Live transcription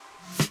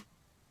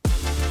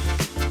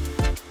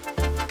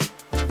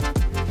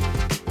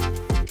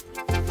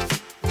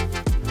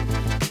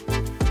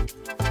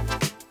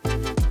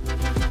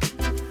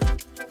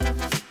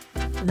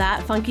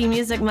That funky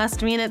music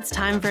must mean it's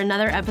time for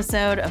another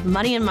episode of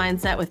Money and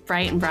Mindset with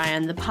Bright and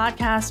Brian, the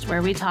podcast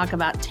where we talk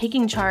about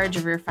taking charge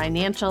of your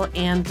financial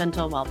and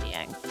mental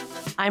well-being.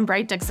 I'm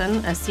Bright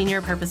Dixon, a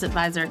senior purpose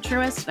advisor at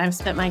Truist, and I've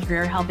spent my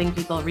career helping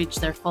people reach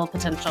their full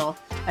potential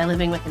by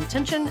living with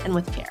intention and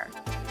with care.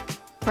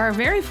 For our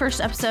very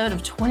first episode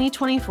of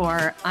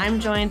 2024,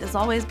 I'm joined, as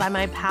always, by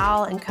my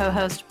pal and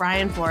co-host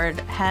Brian Ford,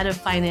 head of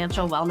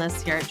financial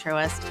wellness here at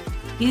Truist.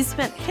 He's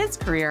spent his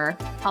career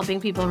helping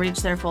people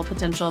reach their full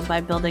potential by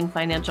building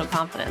financial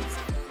confidence.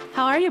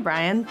 How are you,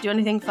 Brian? Do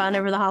anything fun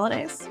over the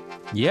holidays?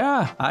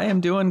 Yeah, I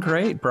am doing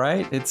great,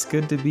 Bright. It's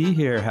good to be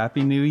here.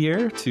 Happy New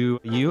Year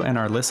to you and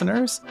our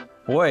listeners.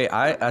 Boy,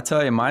 I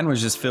tell you, mine was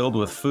just filled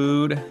with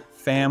food,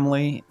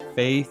 family,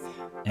 faith,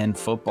 and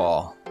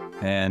football.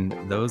 And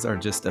those are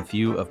just a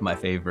few of my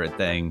favorite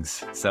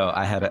things. So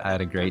I had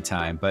a great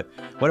time. But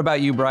what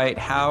about you, Bright?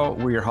 How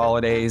were your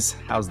holidays?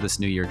 How's this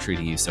new year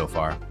treating you so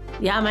far?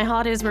 Yeah, my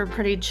holidays were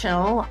pretty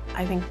chill.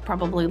 I think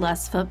probably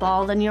less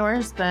football than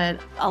yours, but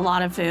a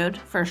lot of food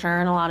for sure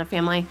and a lot of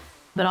family,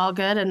 but all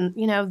good. And,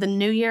 you know, the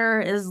new year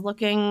is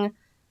looking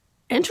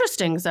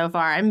interesting so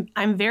far.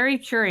 I'm very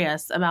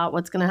curious about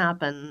what's going to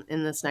happen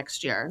in this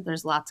next year.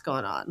 There's lots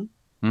going on.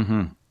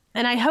 Mm-hmm.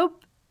 And I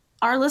hope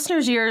our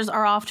listeners' years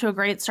are off to a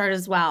great start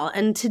as well.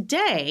 And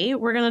today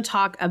we're going to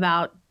talk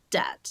about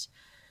debt.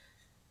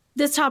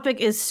 This topic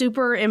is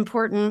super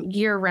important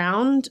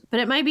year-round,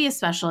 but it might be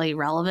especially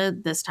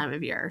relevant this time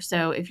of year.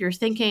 So if you're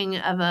thinking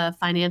of a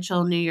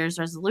financial New Year's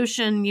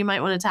resolution you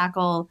might want to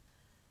tackle,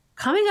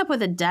 coming up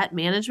with a debt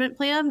management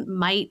plan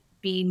might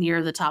be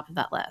near the top of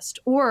that list.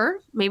 Or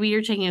maybe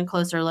you're taking a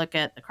closer look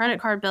at the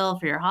credit card bill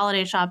for your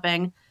holiday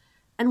shopping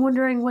and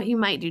wondering what you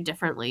might do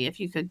differently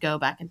if you could go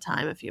back in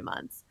time a few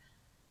months.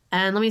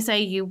 And let me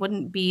say, you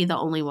wouldn't be the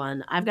only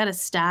one. I've got a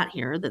stat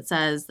here that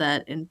says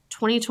that in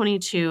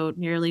 2022,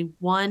 nearly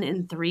 1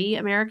 in 3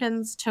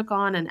 Americans took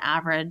on an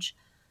average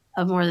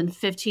of more than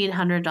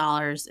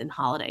 $1,500 in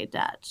holiday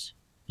debt.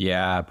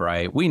 Yeah,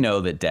 Bright. We know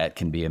that debt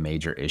can be a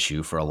major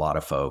issue for a lot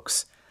of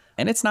folks.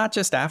 And it's not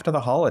just after the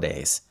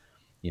holidays.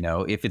 You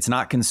know, if it's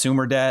not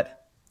consumer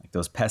debt, like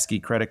those pesky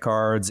credit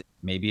cards,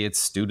 maybe it's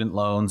student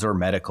loans or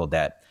medical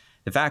debt.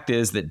 The fact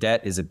is that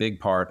debt is a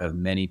big part of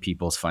many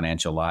people's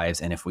financial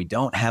lives, and if we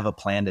don't have a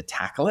plan to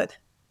tackle it,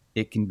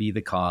 it can be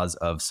the cause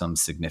of some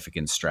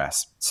significant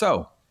stress.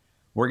 So,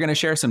 we're going to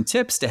share some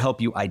tips to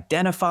help you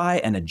identify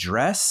and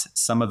address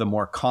some of the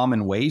more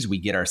common ways we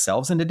get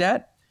ourselves into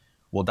debt.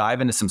 We'll dive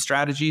into some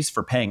strategies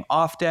for paying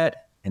off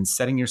debt and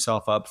setting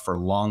yourself up for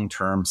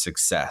long-term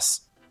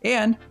success.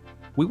 And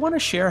we want to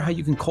share how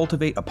you can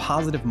cultivate a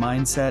positive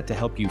mindset to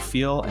help you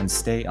feel and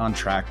stay on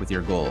track with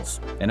your goals.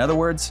 In other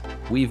words,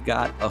 we've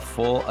got a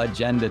full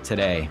agenda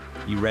today.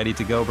 You ready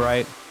to go,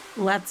 Bright?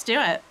 Let's do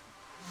it.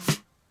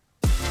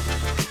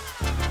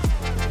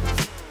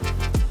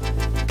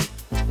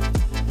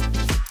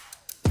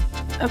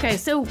 Okay,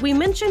 so we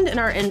mentioned in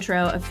our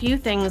intro a few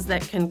things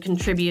that can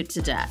contribute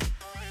to debt.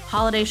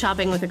 Holiday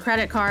shopping with a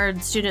credit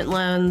card, student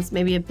loans,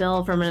 maybe a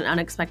bill from an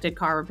unexpected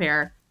car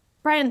repair.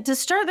 Brian, to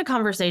start the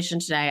conversation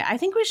today, I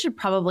think we should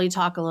probably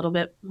talk a little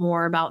bit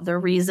more about the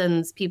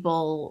reasons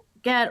people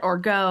get or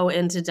go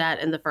into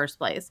debt in the first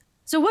place.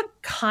 So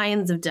what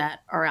kinds of debt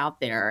are out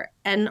there?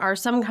 And are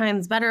some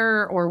kinds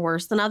better or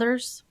worse than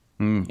others?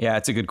 Yeah,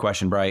 it's a good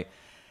question, Bright.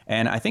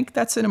 And I think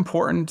that's an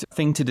important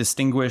thing to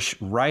distinguish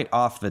right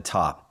off the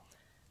top.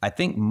 I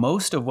think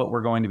most of what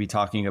we're going to be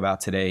talking about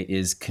today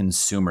is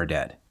consumer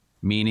debt,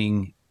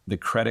 meaning the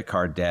credit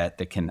card debt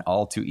that can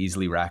all too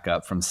easily rack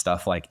up from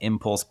stuff like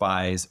impulse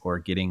buys or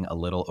getting a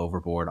little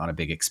overboard on a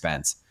big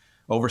expense.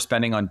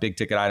 Overspending on big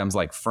ticket items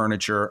like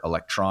furniture,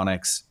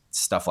 electronics,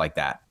 stuff like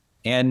that.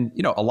 And,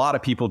 you know, a lot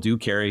of people do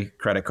carry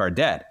credit card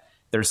debt.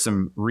 There's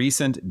some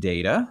recent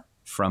data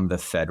from the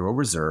Federal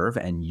Reserve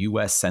and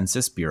U.S.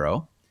 Census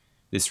Bureau.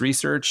 This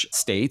research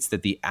states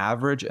that the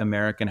average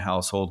American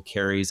household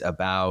carries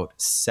about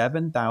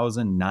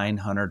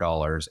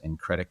 $7,900 in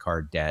credit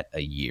card debt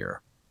a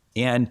year.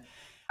 And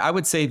I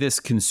would say this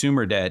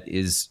consumer debt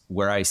is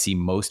where I see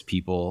most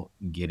people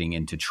getting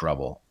into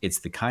trouble. It's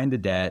the kind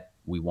of debt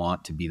we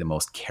want to be the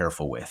most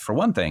careful with. For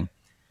one thing,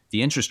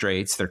 the interest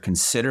rates, they're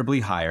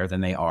considerably higher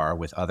than they are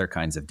with other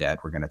kinds of debt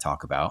we're going to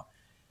talk about.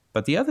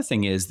 But the other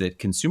thing is that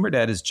consumer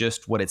debt is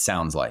just what it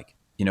sounds like.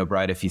 You know,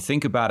 Bright, if you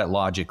think about it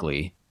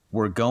logically,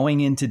 we're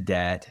going into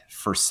debt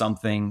for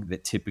something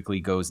that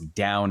typically goes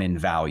down in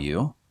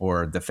value,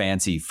 or the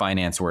fancy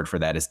finance word for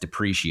that is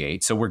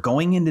depreciate. So we're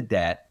going into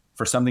debt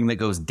for something that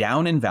goes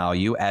down in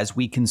value as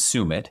we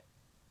consume it,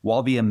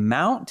 while the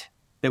amount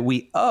that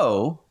we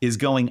owe is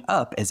going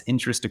up as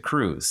interest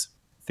accrues.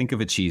 Think of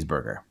a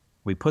cheeseburger.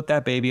 We put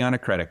that baby on a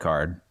credit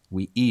card,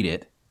 we eat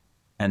it,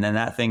 and then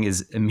that thing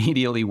is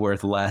immediately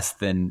worth less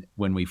than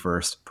when we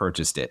first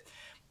purchased it.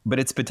 But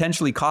it's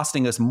potentially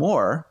costing us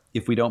more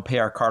if we don't pay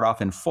our card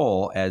off in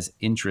full as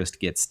interest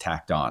gets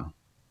tacked on.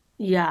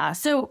 Yeah,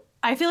 so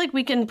I feel like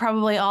we can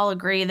probably all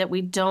agree that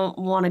we don't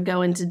want to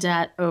go into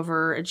debt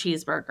over a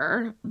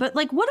cheeseburger. But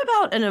like, what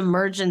about an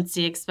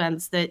emergency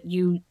expense that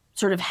you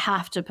sort of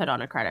have to put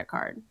on a credit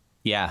card?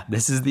 Yeah,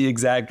 this is the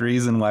exact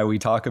reason why we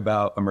talk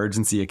about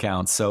emergency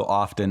accounts so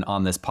often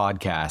on this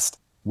podcast.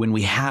 When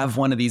we have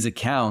one of these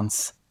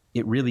accounts,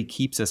 it really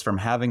keeps us from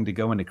having to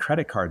go into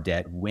credit card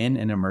debt when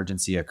an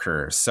emergency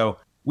occurs. So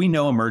we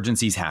know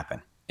emergencies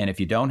happen. And if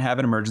you don't have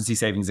an emergency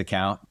savings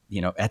account,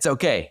 that's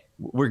okay.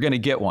 We're going to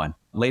get one.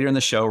 Later in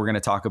the show, we're going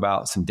to talk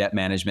about some debt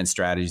management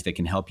strategies that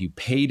can help you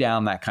pay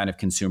down that kind of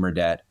consumer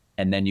debt,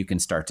 and then you can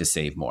start to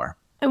save more.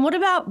 And what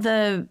about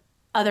the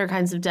other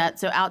kinds of debt?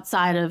 So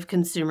outside of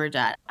consumer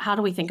debt, how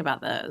do we think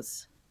about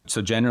those?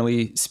 So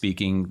generally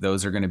speaking,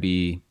 those are going to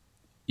be,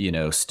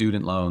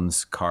 student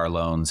loans, car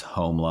loans,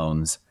 home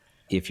loans.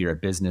 If you're a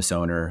business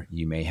owner,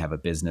 you may have a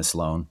business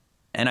loan.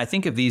 And I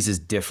think of these as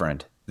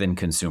different than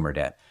consumer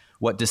debt.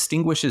 What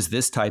distinguishes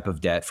this type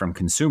of debt from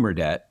consumer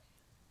debt,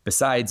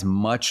 besides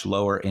much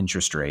lower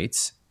interest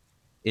rates,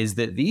 is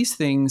that these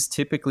things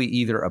typically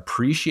either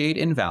appreciate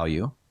in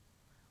value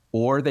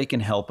or they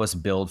can help us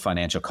build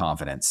financial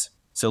confidence.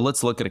 So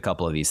let's look at a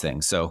couple of these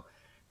things. So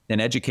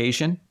in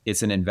education,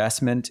 it's an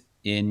investment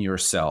in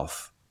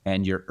yourself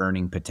and your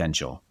earning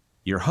potential.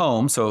 Your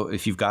home, so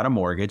if you've got a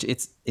mortgage,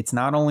 it's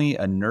not only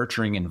a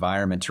nurturing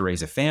environment to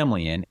raise a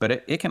family in,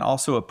 but it can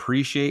also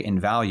appreciate in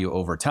value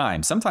over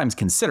time, sometimes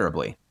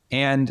considerably.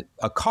 And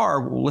a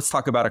car, well, let's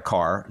talk about a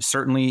car.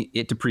 Certainly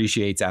it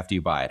depreciates after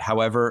you buy it.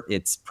 However,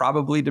 it's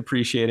probably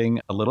depreciating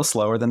a little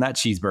slower than that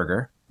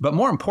cheeseburger. But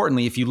more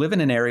importantly, if you live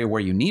in an area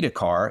where you need a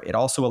car, it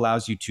also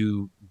allows you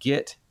to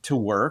get to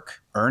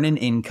work, earn an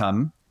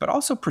income, but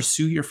also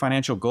pursue your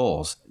financial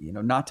goals.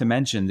 Not to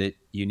mention that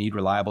you need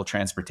reliable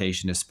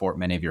transportation to support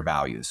many of your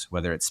values,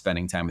 whether it's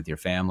spending time with your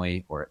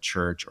family or at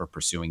church or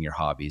pursuing your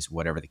hobbies,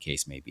 whatever the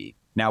case may be.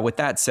 Now, with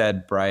that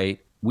said, Bright,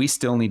 we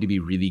still need to be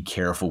really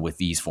careful with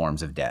these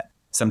forms of debt.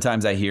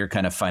 Sometimes I hear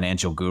kind of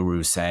financial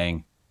gurus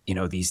saying,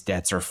 these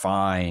debts are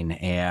fine,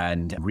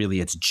 and really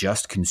it's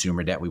just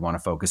consumer debt we want to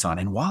focus on.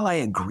 And while I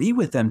agree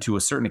with them to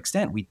a certain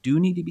extent, we do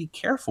need to be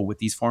careful with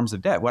these forms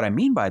of debt. What I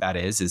mean by that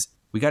is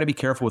we got to be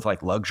careful with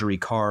like luxury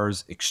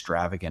cars,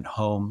 extravagant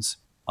homes,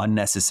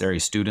 unnecessary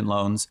student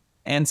loans,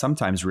 and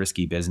sometimes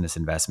risky business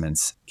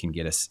investments can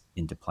get us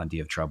into plenty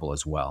of trouble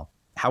as well.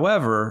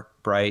 However,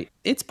 Bright,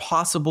 it's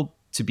possible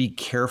to be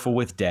careful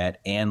with debt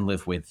and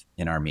live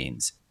within our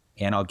means.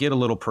 And I'll get a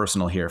little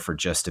personal here for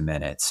just a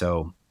minute.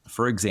 So,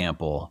 for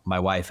example, my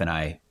wife and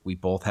I, we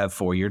both have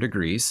 4-year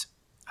degrees.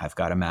 I've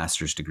got a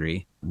master's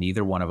degree.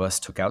 Neither one of us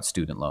took out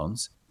student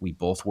loans. We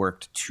both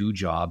worked 2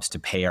 jobs to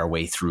pay our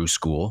way through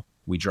school.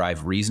 We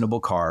drive reasonable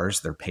cars.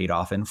 They're paid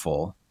off in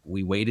full.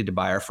 We waited to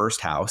buy our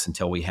first house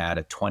until we had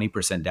a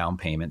 20% down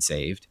payment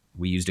saved.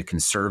 We used a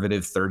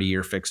conservative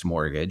 30-year fixed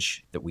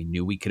mortgage that we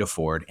knew we could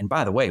afford. And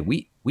by the way,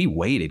 we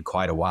waited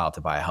quite a while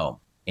to buy a home.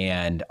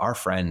 And our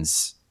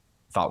friends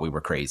thought we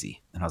were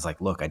crazy. And I was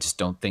like, look, I just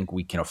don't think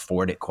we can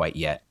afford it quite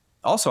yet.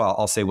 Also,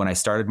 I'll say when I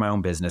started my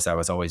own business, I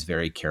was always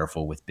very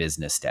careful with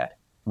business debt.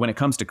 When it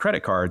comes to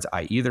credit cards,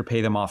 I either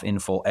pay them off in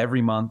full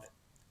every month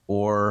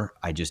or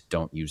I just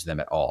don't use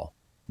them at all.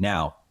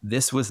 Now,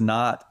 this was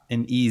not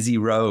an easy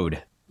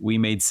road. We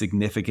made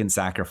significant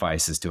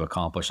sacrifices to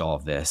accomplish all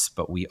of this,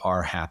 but we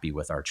are happy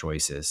with our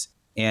choices.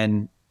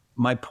 And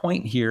my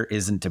point here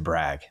isn't to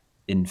brag.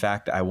 In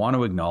fact, I want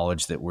to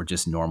acknowledge that we're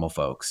just normal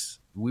folks.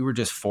 We were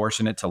just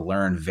fortunate to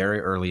learn very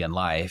early in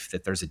life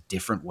that there's a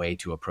different way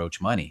to approach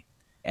money.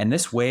 And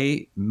this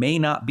way may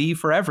not be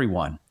for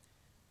everyone.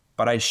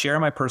 But I share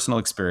my personal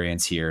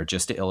experience here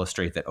just to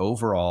illustrate that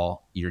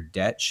overall, your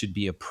debt should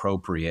be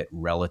appropriate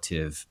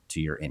relative to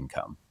your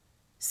income.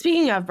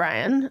 Speaking of,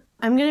 Brian,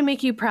 I'm going to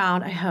make you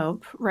proud, I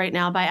hope, right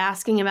now by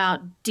asking about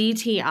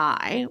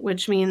DTI,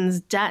 which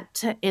means debt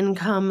to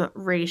income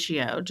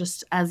ratio,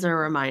 just as a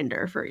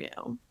reminder for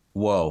you.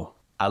 Whoa,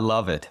 I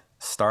love it.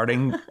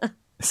 Starting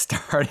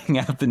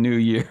out the new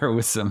year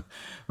with some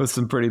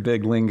pretty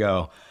big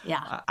lingo.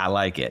 Yeah. I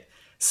like it.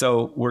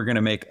 So we're going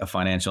to make a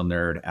financial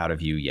nerd out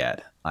of you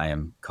yet. I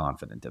am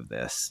confident of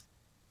this.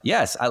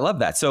 Yes, I love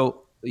that.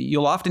 So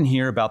you'll often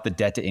hear about the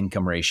debt to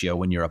income ratio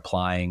when you're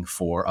applying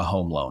for a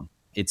home loan.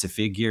 It's a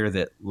figure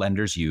that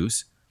lenders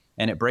use,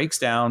 and it breaks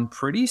down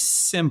pretty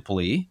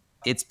simply.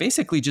 It's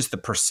basically just the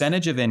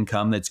percentage of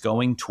income that's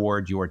going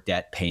toward your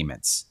debt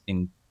payments.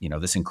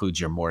 This includes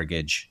your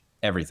mortgage,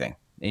 everything,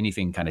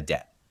 anything kind of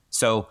debt.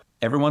 So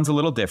everyone's a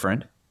little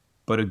different,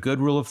 but a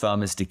good rule of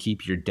thumb is to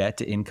keep your debt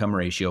to income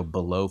ratio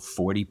below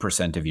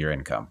 40% of your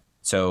income.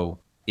 So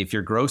if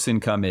your gross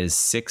income is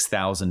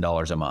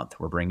 $6,000 a month,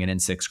 we're bringing in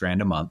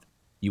 $6,000 a month,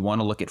 you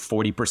want to look at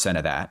 40%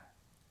 of that.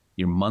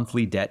 Your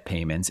monthly debt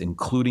payments,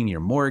 including your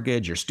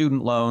mortgage, your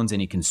student loans,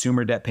 any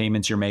consumer debt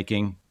payments you're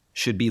making,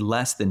 should be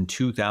less than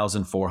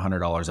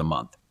 $2,400 a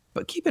month.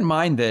 But keep in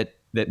mind that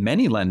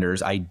many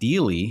lenders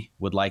ideally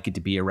would like it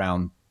to be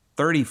around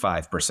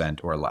 35%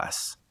 or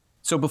less.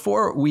 So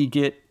before we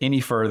get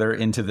any further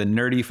into the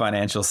nerdy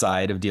financial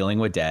side of dealing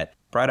with debt,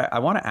 Brad, I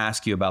want to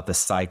ask you about the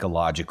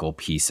psychological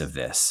piece of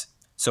this.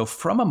 So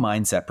from a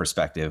mindset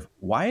perspective,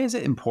 why is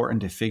it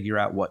important to figure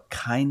out what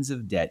kinds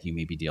of debt you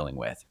may be dealing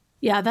with?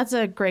 Yeah, that's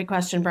a great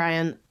question,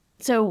 Brian.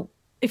 So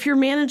If you're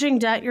managing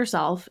debt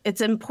yourself,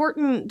 it's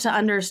important to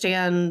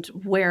understand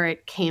where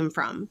it came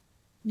from.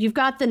 You've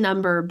got the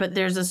number, but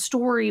there's a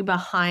story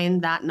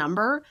behind that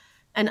number,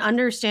 and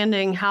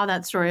understanding how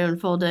that story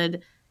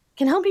unfolded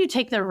can help you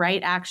take the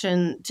right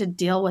action to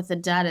deal with the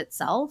debt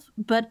itself,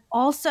 but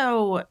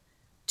also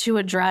to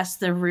address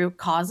the root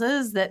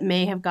causes that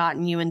may have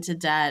gotten you into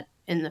debt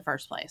in the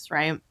first place,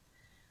 right?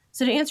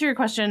 So, to answer your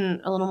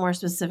question a little more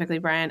specifically,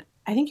 Brian,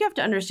 I think you have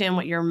to understand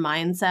what your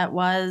mindset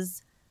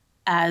was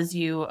as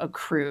you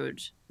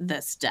accrued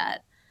this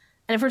debt.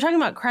 And if we're talking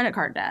about credit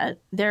card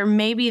debt, there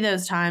may be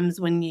those times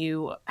when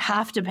you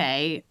have to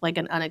pay like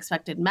an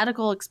unexpected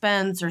medical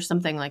expense or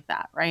something like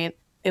that, right?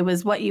 It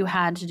was what you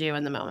had to do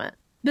in the moment.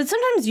 But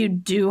sometimes you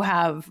do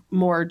have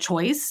more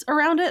choice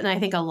around it. And I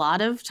think a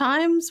lot of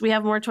times we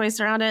have more choice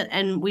around it,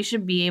 and we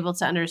should be able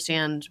to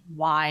understand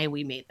why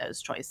we made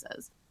those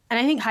choices. And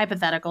I think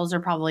hypotheticals are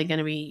probably going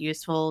to be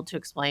useful to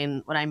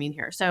explain what I mean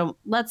here. So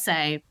let's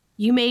say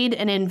you made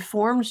an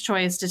informed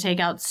choice to take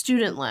out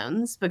student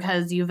loans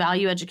because you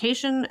value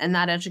education, and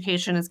that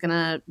education is going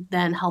to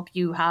then help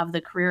you have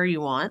the career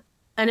you want.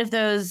 And if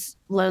those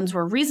loans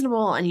were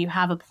reasonable and you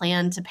have a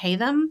plan to pay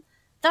them,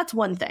 that's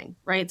one thing,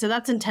 right? So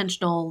that's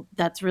intentional,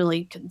 that's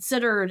really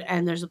considered,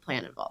 and there's a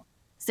plan involved.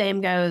 Same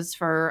goes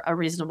for a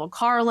reasonable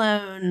car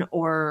loan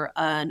or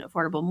an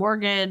affordable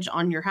mortgage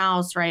on your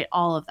house, right?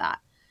 All of that.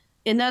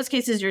 In those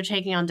cases, you're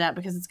taking on debt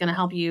because it's going to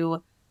help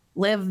you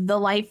live the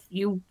life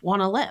you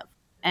want to live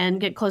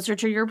and get closer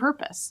to your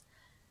purpose.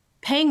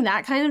 Paying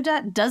that kind of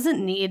debt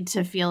doesn't need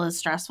to feel as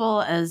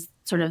stressful as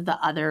sort of the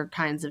other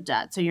kinds of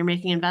debt. So you're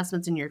making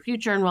investments in your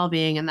future and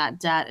well-being, and that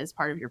debt is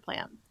part of your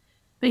plan.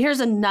 But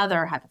here's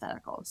another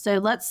hypothetical. So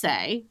let's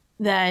say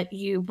that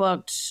you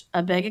booked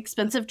a big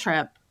expensive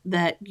trip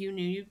that you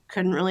knew you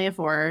couldn't really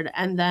afford,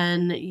 and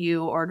then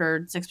you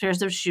ordered 6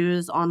 pairs of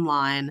shoes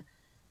online,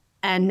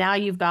 and now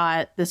you've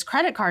got this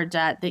credit card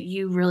debt that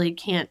you really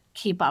can't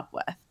keep up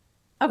with.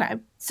 Okay,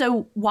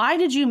 so why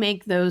did you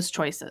make those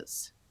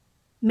choices?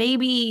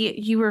 Maybe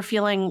you were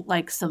feeling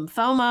like some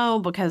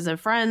FOMO because of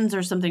friends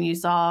or something you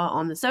saw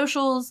on the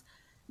socials.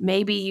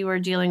 Maybe you were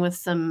dealing with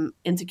some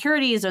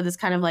insecurities or this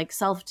kind of like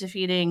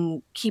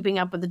self-defeating, keeping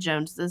up with the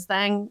Joneses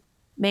thing.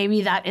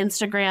 Maybe that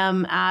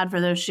Instagram ad for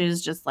those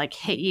shoes just like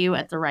hit you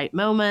at the right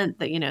moment,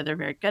 that, they're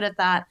very good at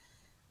that.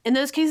 In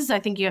those cases, I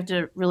think you have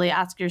to really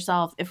ask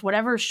yourself if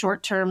whatever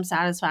short-term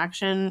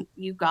satisfaction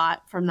you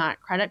got from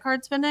that credit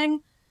card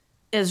spending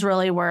is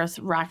really worth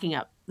racking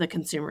up the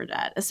consumer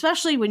debt,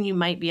 especially when you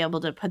might be able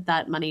to put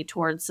that money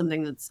towards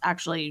something that's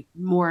actually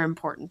more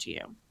important to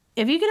you.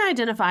 If you can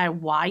identify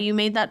why you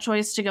made that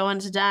choice to go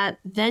into debt,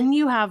 then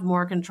you have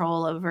more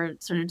control over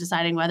sort of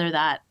deciding whether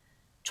that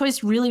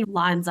choice really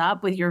lines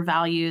up with your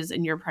values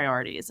and your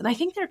priorities. And I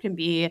think there can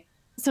be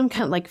some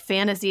kind of like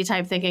fantasy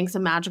type thinking,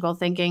 some magical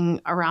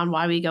thinking around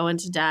why we go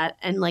into debt.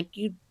 And like,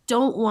 you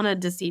don't want to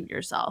deceive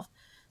yourself.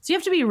 So you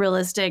have to be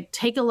realistic,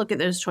 take a look at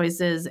those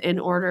choices in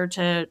order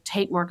to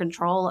take more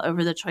control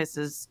over the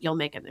choices you'll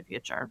make in the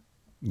future.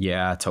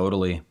 Yeah,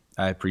 totally.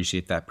 I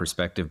appreciate that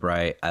perspective,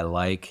 Bri. I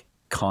like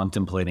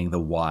contemplating the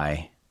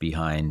why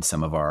behind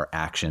some of our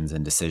actions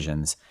and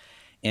decisions.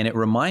 And it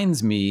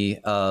reminds me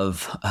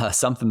of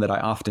something that I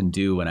often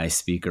do when I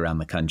speak around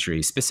the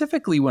country,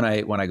 specifically when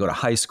I go to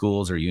high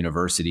schools or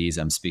universities.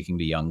 I'm speaking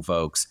to young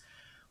folks.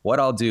 What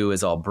I'll do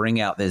is I'll bring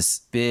out this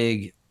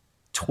big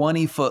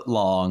 20-foot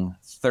long,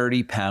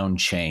 30-pound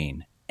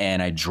chain,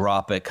 and I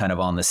drop it kind of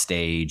on the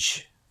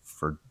stage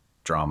for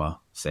drama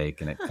sake,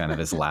 and it kind of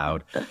is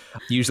loud.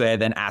 Usually I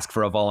then ask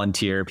for a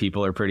volunteer.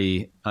 People are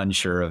pretty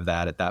unsure of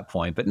that at that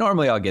point, but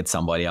normally I'll get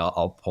somebody.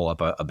 I'll pull up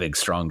a big,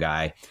 strong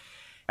guy.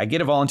 I get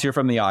a volunteer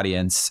from the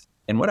audience,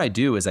 and what I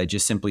do is I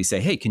just simply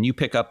say, hey, can you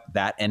pick up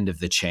that end of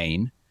the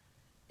chain?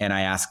 And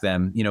I ask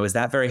them, is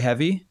that very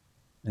heavy?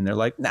 And they're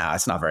like, nah,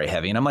 it's not very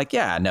heavy. And I'm like,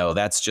 yeah, no,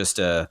 that's just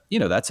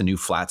that's a new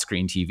flat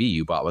screen TV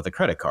you bought with a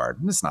credit card.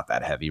 It's not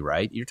that heavy,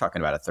 right? You're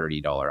talking about a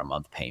 $30 a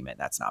month payment.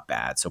 That's not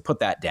bad. So put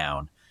that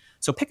down.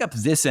 So pick up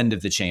this end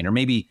of the chain, or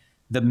maybe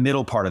the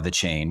middle part of the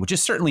chain, which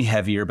is certainly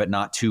heavier, but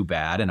not too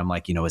bad. And I'm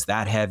like, is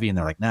that heavy? And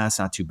they're like, nah, it's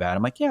not too bad.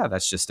 I'm like, yeah,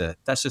 that's just a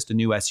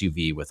new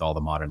SUV with all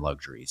the modern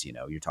luxuries.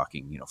 You're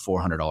talking,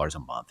 $400 a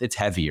month. It's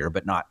heavier,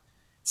 but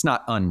it's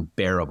not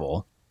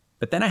unbearable.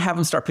 But then I have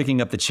them start picking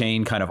up the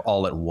chain kind of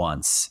all at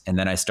once. And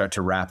then I start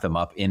to wrap them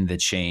up in the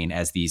chain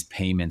as these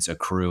payments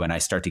accrue. And I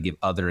start to give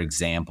other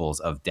examples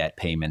of debt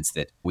payments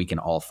that we can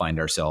all find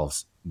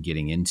ourselves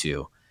getting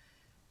into.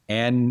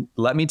 And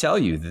let me tell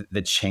you,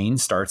 the chain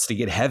starts to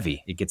get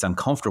heavy. It gets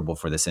uncomfortable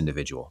for this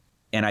individual.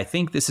 And I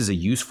think this is a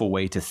useful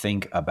way to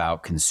think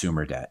about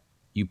consumer debt.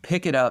 You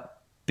pick it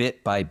up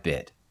bit by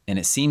bit, and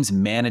it seems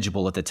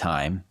manageable at the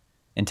time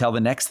until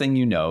the next thing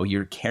you know,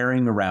 you're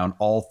carrying around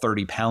all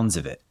 30 pounds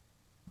of it.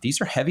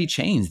 These are heavy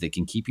chains that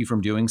can keep you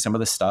from doing some of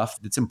the stuff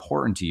that's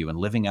important to you and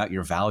living out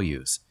your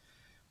values.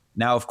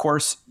 Now, of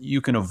course,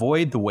 you can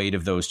avoid the weight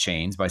of those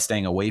chains by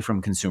staying away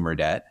from consumer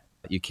debt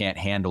that you can't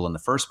handle in the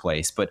first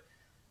place. But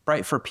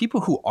right, for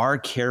people who are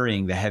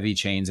carrying the heavy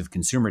chains of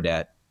consumer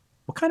debt,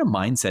 what kind of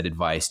mindset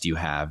advice do you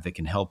have that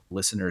can help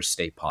listeners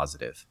stay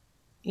positive?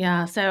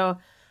 Yeah. So,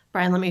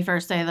 Brian, let me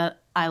first say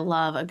that I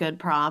love a good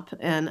prop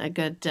and a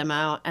good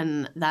demo.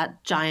 And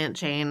that giant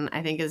chain,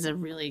 I think, is a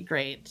really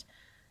great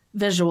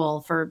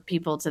visual for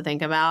people to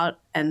think about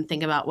and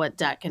think about what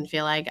debt can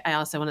feel like. I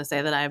also want to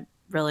say that I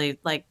really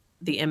like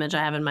the image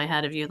I have in my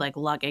head of you like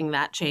lugging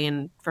that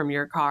chain from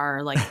your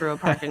car, like through a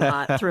parking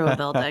lot, through a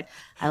building.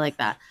 I like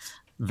that.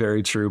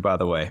 Very true, by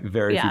the way.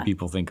 Very few Yeah.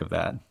 people think of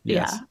that. Yeah.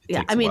 Yes, it Yeah.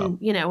 I takes a while.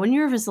 mean, when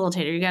you're a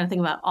facilitator, you got to think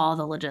about all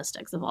the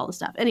logistics of all the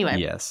stuff. Anyway,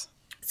 Yes.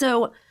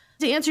 so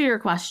to answer your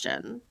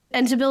question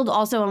and to build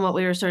also on what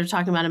we were sort of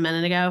talking about a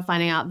minute ago,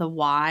 finding out the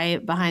why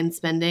behind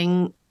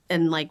spending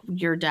and like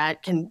your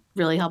debt can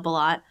really help a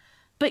lot.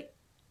 But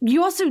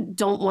you also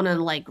don't want to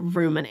like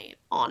ruminate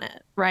on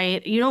it,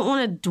 right? You don't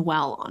want to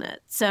dwell on it.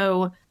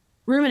 So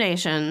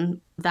rumination,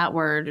 that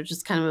word, which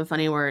is kind of a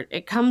funny word,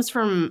 it comes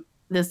from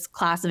this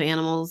class of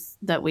animals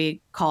that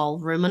we call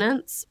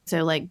ruminants.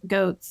 So like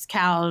goats,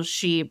 cows,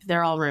 sheep,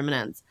 they're all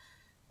ruminants.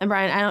 And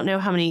Brian, I don't know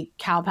how many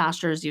cow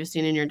pastures you've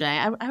seen in your day.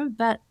 I would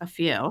bet a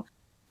few.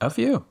 A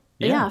few.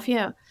 Yeah, Yeah. a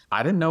few.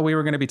 I didn't know we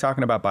were going to be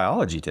talking about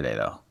biology today,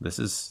 though. This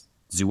is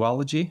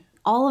zoology.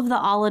 All of the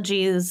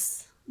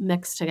ologies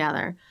mixed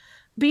together.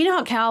 But you know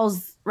how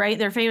cows, right?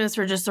 They're famous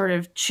for just sort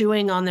of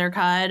chewing on their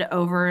cud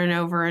over and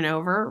over and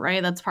over,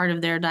 right? That's part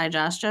of their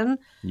digestion.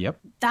 Yep.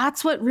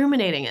 That's what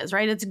ruminating is,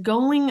 right? It's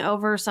going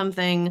over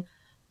something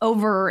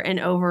over and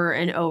over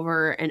and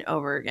over and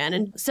over again.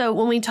 And so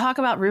when we talk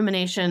about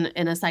rumination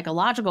in a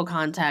psychological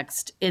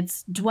context,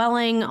 it's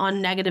dwelling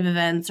on negative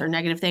events or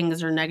negative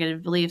things or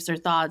negative beliefs or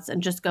thoughts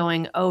and just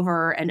going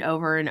over and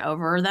over and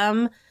over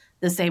them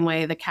the same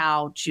way the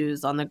cow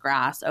chews on the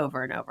grass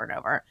over and over and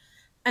over.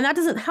 And that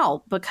doesn't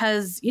help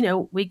because,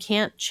 we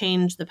can't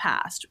change the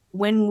past.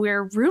 When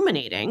we're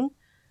ruminating,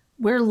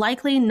 we're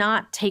likely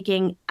not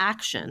taking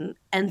action.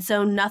 And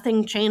so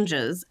nothing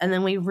changes. And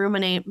then we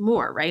ruminate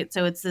more, right?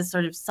 So it's this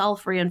sort of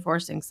self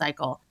reinforcing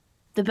cycle.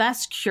 The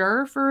best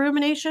cure for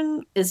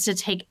rumination is to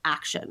take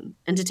action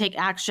and to take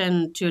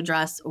action to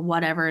address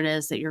whatever it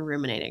is that you're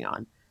ruminating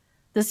on.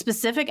 The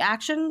specific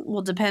action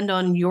will depend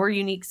on your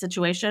unique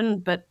situation,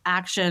 but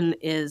action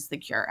is the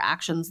cure.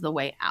 Action's the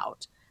way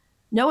out.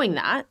 Knowing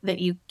that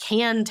you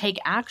can take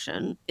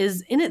action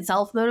is in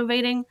itself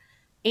motivating,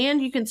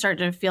 and you can start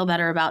to feel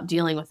better about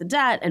dealing with the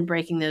debt and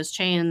breaking those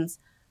chains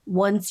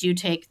once you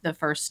take the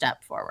first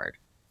step forward.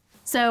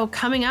 So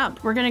coming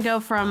up, we're going to go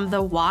from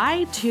the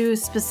why to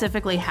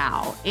specifically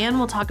how, and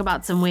we'll talk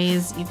about some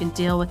ways you can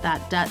deal with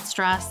that debt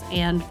stress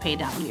and pay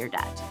down your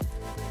debt.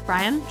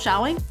 Brian,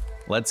 shall we?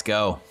 Let's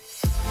go.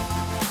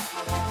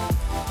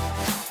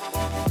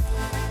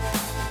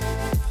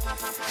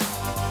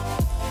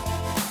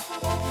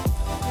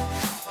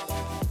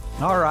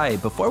 All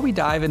right, before we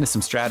dive into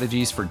some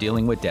strategies for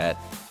dealing with debt,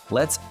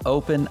 let's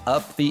open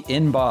up the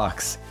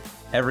inbox.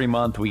 Every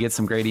month, we get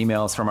some great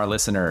emails from our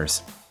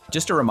listeners.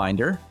 Just a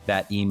reminder,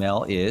 that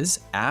email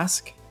is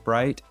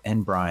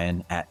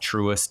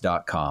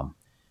askbrightandbrian@truist.com.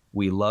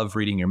 We love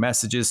reading your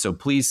messages, so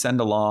please send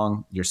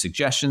along your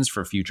suggestions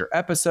for future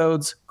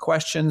episodes,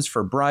 questions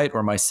for Bright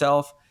or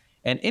myself,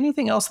 and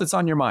anything else that's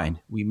on your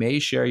mind. We may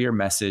share your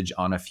message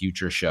on a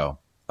future show.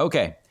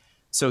 Okay,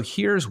 so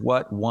here's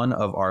what one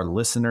of our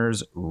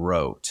listeners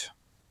wrote.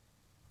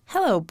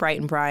 Hello, Bright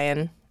and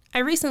Brian. I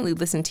recently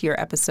listened to your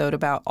episode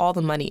about all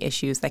the money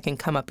issues that can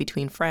come up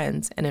between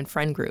friends and in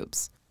friend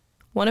groups.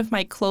 One of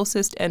my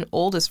closest and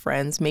oldest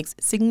friends makes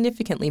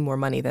significantly more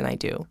money than I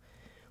do.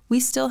 We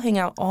still hang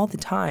out all the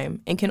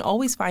time and can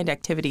always find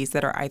activities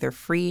that are either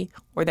free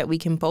or that we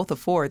can both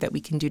afford that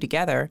we can do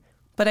together.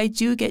 But I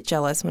do get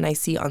jealous when I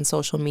see on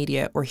social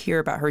media or hear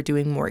about her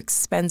doing more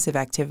expensive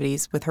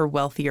activities with her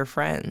wealthier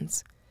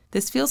friends.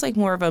 This feels like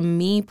more of a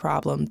me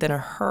problem than a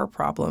her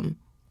problem.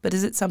 But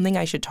is it something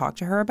I should talk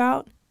to her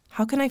about?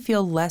 How can I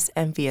feel less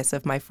envious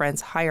of my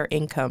friend's higher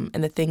income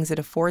and the things it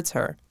affords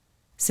her?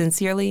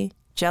 Sincerely,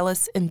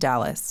 Jealous in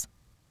Dallas.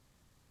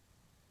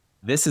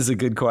 This is a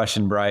good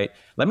question, Bright.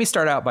 Let me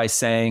start out by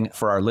saying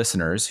for our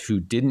listeners who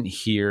didn't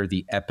hear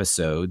the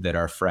episode that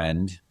our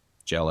friend,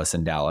 Jealous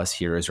in Dallas,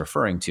 here is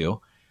referring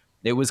to,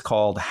 it was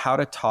called How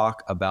to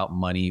Talk About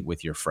Money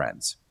with Your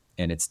Friends.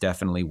 And it's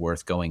definitely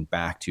worth going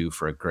back to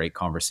for a great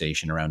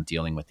conversation around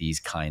dealing with these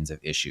kinds of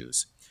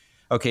issues.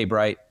 Okay,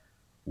 Bright,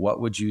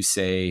 what would you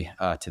say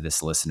to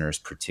this listener's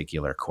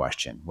particular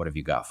question? What have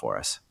you got for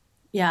us?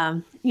 Yeah.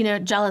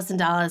 Jealous in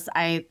Dallas,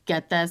 I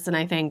get this. And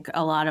I think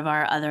a lot of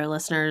our other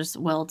listeners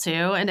will too.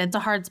 And it's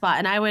a hard spot.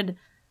 And I would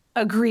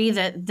agree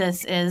that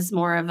this is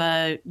more of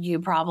a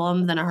you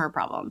problem than a her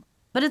problem.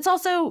 But it's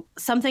also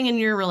something in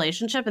your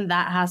relationship, and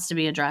that has to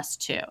be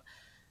addressed too.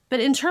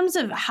 But in terms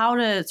of how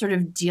to sort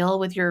of deal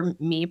with your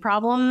me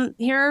problem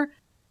here,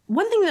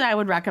 one thing that I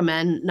would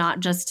recommend,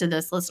 not just to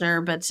this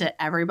listener, but to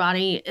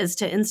everybody, is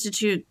to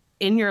institute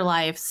in your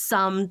life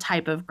some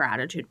type of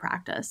gratitude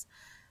practice.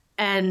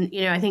 And,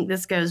 I think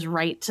this goes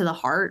right to the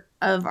heart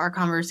of our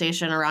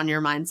conversation around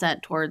your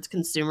mindset towards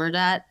consumer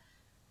debt.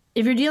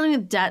 If you're dealing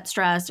with debt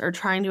stress or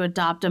trying to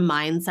adopt a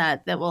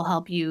mindset that will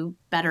help you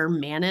better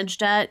manage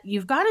debt,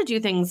 you've got to do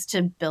things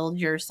to build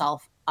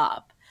yourself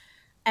up.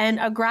 And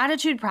a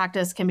gratitude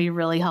practice can be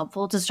really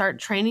helpful to start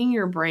training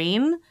your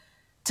brain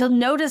to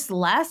notice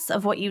less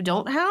of what you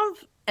don't have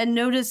and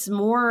notice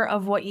more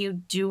of what you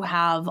do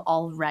have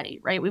already,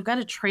 right? We've got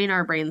to train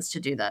our brains to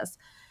do this.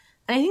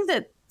 And I think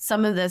that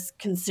some of this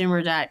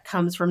consumer debt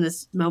comes from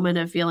this moment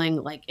of feeling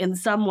like, in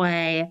some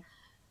way,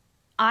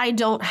 I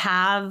don't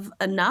have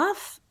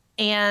enough.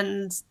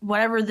 And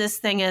whatever this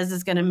thing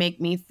is going to make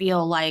me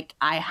feel like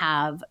I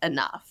have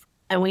enough.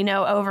 And we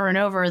know over and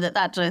over that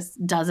that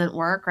just doesn't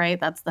work, right?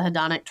 That's the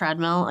hedonic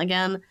treadmill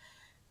again.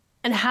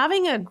 And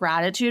having a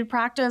gratitude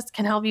practice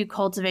can help you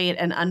cultivate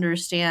and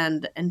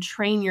understand and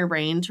train your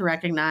brain to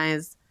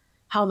recognize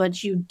how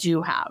much you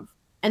do have.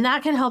 And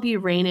that can help you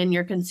rein in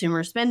your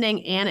consumer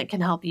spending, and it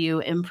can help you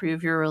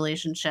improve your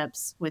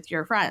relationships with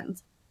your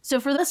friends.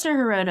 So for the listener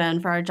who wrote in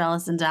for our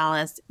Jealous in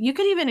Dallas, you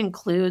could even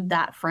include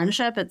that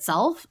friendship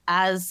itself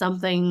as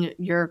something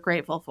you're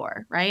grateful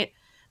for, right?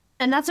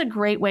 And that's a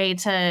great way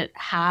to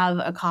have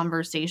a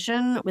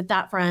conversation with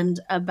that friend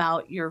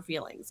about your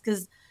feelings.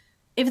 Because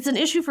if it's an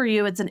issue for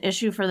you, it's an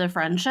issue for the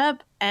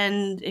friendship.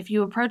 And if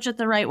you approach it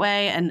the right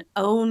way and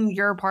own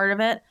your part of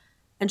it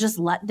and just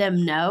let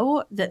them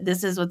know that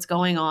this is what's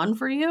going on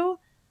for you,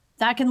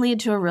 that can lead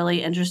to a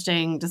really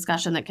interesting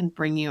discussion that can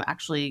bring you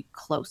actually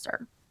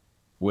closer.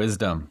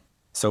 Wisdom.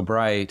 So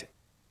Bright,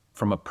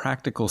 from a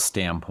practical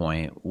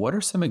standpoint, what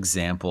are some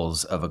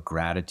examples of a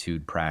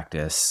gratitude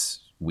practice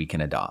we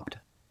can adopt?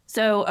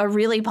 So a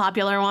really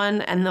popular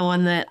one, and the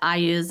one that I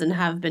use and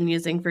have been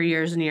using for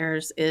years and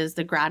years, is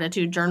the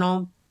gratitude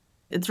journal.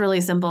 It's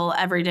really simple.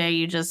 Every day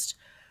you just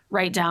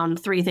write down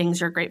 3 things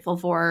you're grateful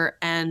for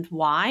and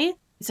why.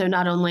 So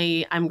not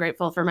only I'm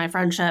grateful for my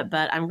friendship,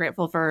 but I'm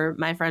grateful for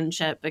my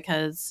friendship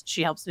because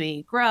she helps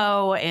me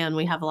grow and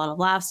we have a lot of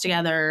laughs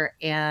together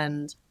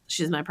and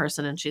she's my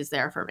person and she's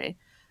there for me,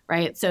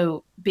 right?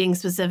 So being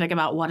specific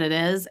about what it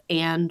is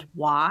and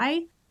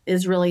why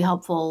is really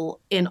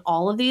helpful in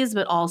all of these,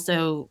 but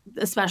also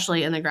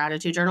especially in the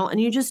gratitude journal. And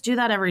you just do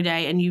that every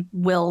day and you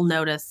will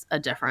notice a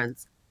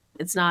difference.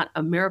 It's not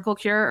a miracle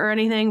cure or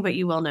anything, but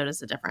you will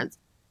notice a difference.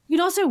 You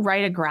can also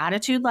write a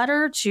gratitude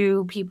letter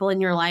to people in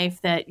your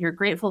life that you're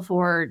grateful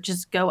for.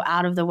 Just go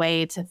out of the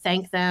way to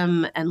thank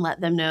them and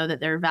let them know that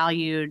they're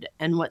valued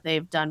and what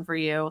they've done for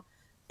you.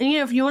 And,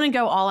 if you want to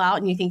go all out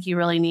and you think you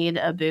really need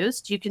a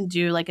boost, you can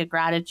do like a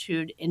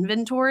gratitude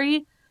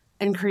inventory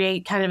and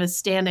create kind of a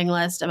standing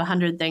list of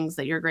 100 things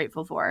that you're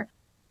grateful for.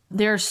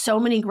 There are so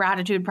many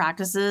gratitude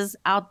practices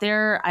out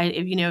there.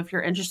 If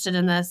you're interested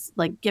in this,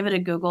 like give it a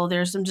Google.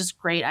 There's some just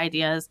great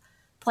ideas.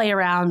 Play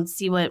around,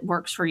 see what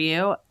works for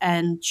you,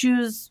 and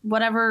choose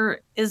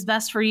whatever is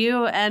best for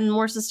you and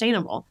more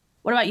sustainable.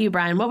 What about you,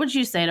 Brian? What would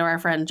you say to our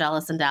friend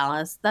Jealous in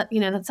Dallas? That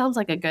sounds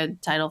like a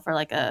good title for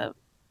like a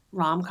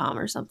rom-com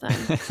or something.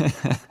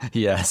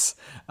 Yes,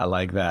 I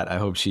like that. I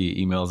hope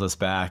she emails us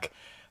back.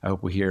 I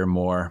hope we hear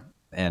more.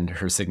 And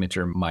her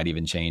signature might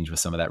even change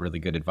with some of that really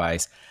good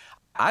advice.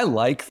 I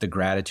like the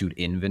gratitude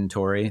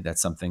inventory.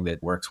 That's something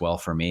that works well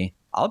for me.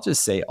 I'll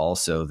just say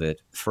also that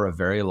for a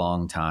very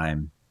long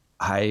time,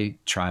 I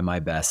try my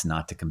best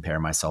not to compare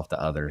myself to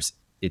others.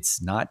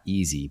 It's not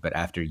easy, but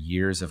after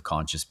years of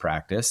conscious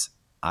practice,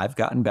 I've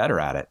gotten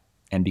better at it.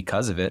 And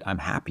because of it, I'm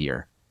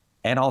happier.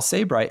 And I'll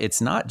say, Bright,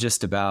 it's not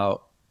just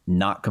about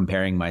not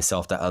comparing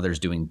myself to others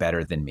doing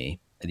better than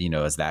me,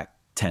 as that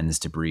tends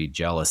to breed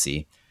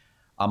jealousy.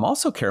 I'm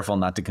also careful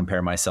not to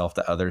compare myself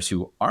to others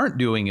who aren't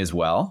doing as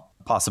well,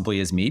 possibly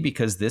as me,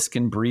 because this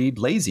can breed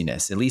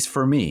laziness, at least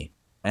for me.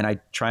 And I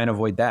try and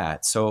avoid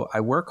that. So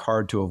I work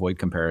hard to avoid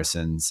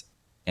comparisons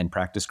and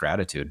practice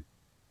gratitude.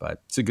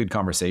 But it's a good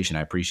conversation.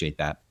 I appreciate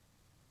that.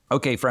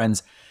 Okay,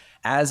 friends,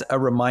 as a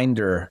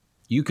reminder,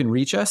 you can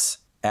reach us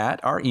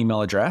at our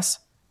email address,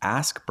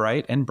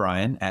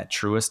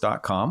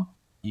 askbrightandbrian@truist.com.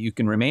 You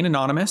can remain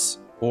anonymous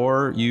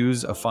or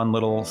use a fun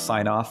little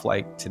sign off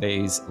like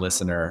today's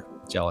listener,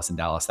 Jealous in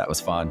Dallas. That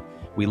was fun.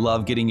 We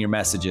love getting your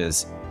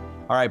messages.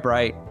 All right,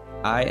 Bright,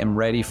 I am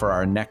ready for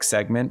our next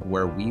segment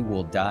where we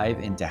will dive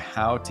into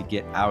how to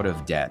get out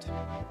of debt.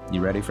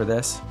 You ready for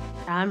this?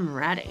 I'm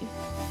ready.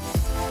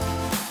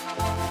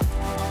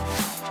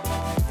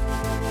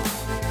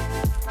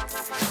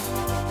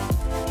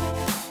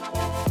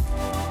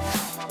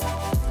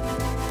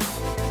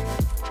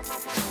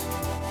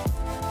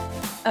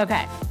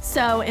 Okay,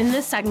 so in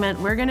this segment,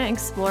 we're going to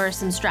explore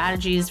some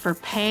strategies for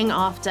paying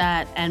off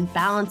debt and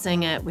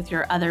balancing it with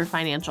your other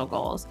financial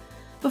goals.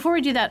 Before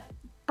we do that,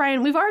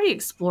 Brian, we've already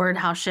explored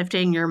how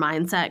shifting your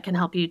mindset can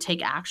help you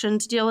take action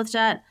to deal with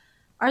debt.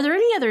 Are there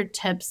any other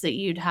tips that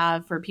you'd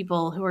have for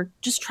people who are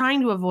just trying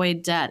to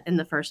avoid debt in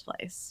the first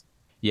place?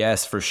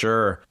 Yes, for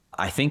sure.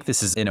 I think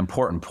this is an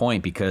important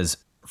point because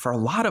for a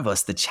lot of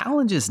us, the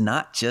challenge is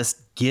not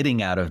just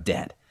getting out of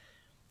debt,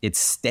 it's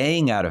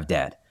staying out of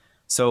debt.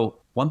 So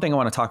one thing I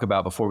want to talk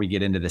about before we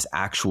get into this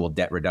actual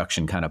debt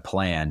reduction kind of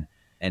plan,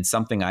 and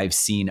something I've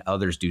seen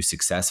others do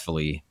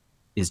successfully,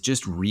 is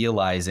just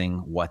realizing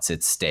what's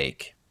at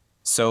stake.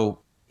 So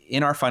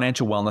in our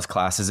financial wellness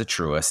classes at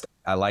Truist,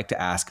 I like to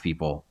ask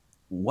people,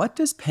 what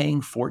does paying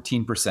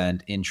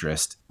 14%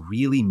 interest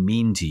really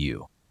mean to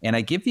you? And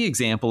I give the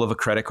example of a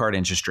credit card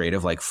interest rate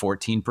of like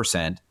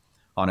 14%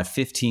 on a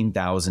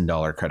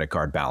 $15,000 credit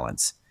card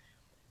balance.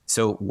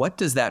 So what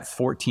does that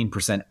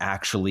 14%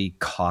 actually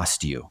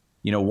cost you?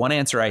 One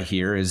answer I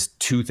hear is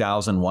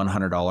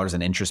 $2,100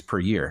 in interest per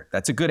year.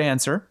 That's a good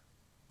answer,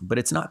 but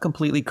it's not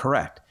completely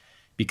correct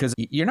because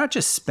you're not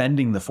just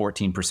spending the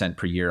 14%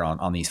 per year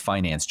on these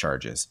finance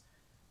charges.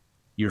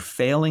 You're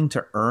failing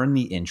to earn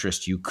the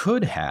interest you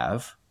could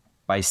have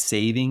by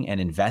saving and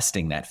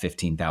investing that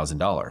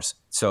 $15,000.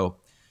 So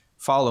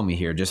follow me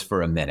here just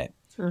for a minute.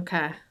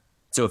 Okay.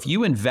 So if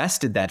you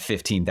invested that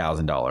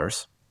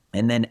 $15,000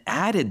 and then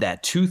added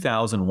that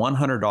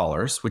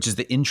 $2,100, which is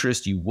the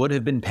interest you would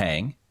have been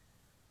paying,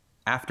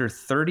 after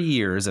 30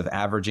 years of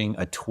averaging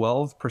a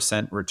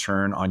 12%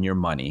 return on your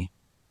money,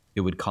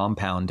 it would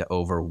compound to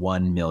over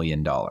 $1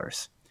 million.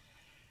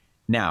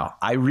 Now,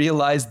 I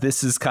realize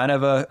this is kind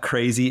of a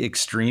crazy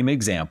extreme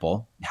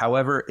example.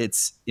 However,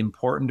 it's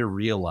important to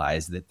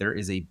realize that there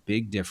is a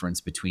big difference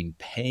between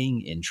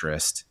paying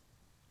interest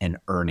and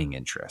earning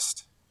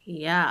interest.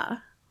 Yeah.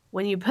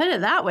 When you put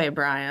it that way,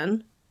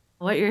 Brian,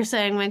 what you're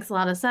saying makes a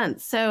lot of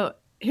sense. So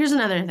here's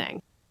another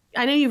thing.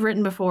 I know you've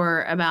written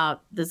before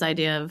about this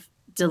idea of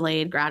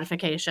delayed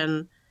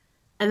gratification,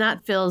 and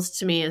that feels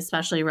to me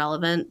especially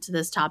relevant to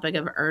this topic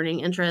of earning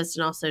interest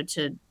and also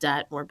to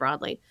debt more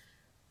broadly.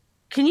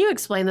 Can you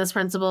explain this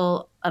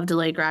principle of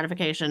delayed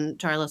gratification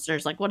to our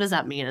listeners? Like, what does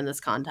that mean in this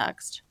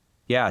context?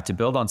 Yeah, to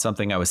build on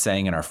something I was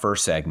saying in our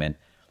first segment,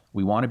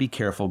 we want to be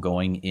careful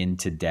going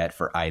into debt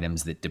for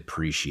items that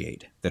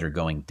depreciate, that are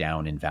going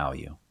down in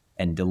value.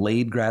 And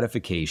delayed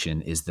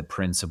gratification is the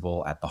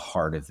principle at the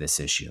heart of this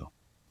issue.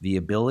 The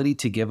ability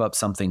to give up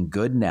something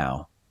good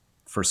now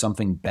for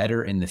something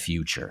better in the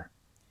future.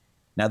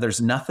 Now,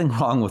 there's nothing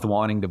wrong with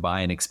wanting to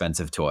buy an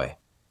expensive toy,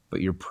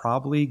 but you're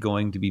probably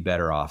going to be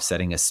better off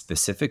setting a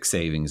specific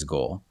savings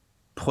goal,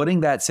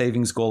 putting that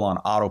savings goal on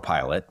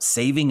autopilot,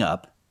 saving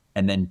up,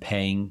 and then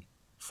paying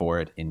for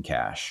it in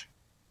cash.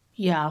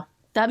 Yeah,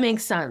 that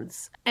makes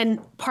sense. And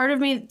part of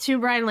me too,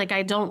 Brian, like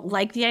I don't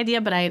like the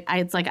idea, but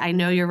it's like, I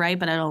know you're right,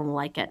 but I don't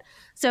like it.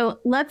 So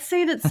let's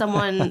say that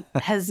someone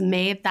has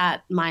made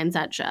that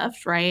mindset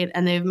shift, right?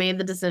 And they've made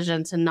the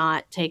decision to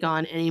not take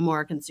on any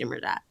more consumer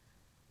debt.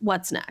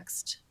 What's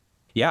next?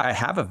 Yeah, I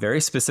have a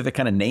very specific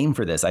kind of name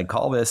for this. I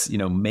call this,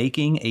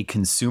 making a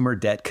consumer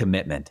debt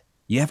commitment.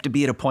 You have to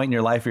be at a point in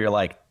your life where you're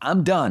like,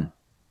 I'm done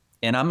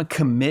and I'm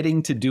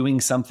committing to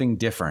doing something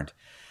different.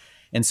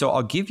 And so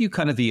I'll give you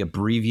kind of the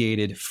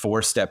abbreviated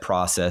 4-step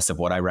process of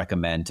what I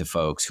recommend to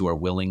folks who are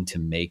willing to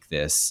make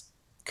this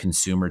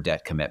consumer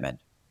debt commitment.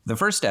 The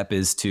first step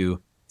is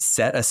to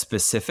set a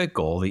specific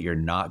goal that you're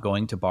not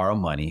going to borrow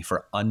money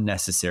for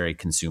unnecessary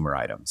consumer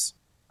items.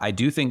 I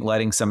do think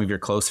letting some of your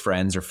close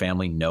friends or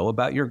family know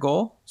about your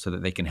goal so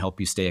that they can help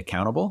you stay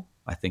accountable,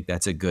 I think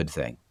that's a good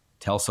thing.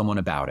 Tell someone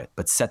about it,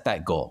 but set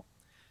that goal.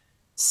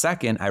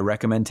 Second, I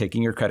recommend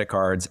taking your credit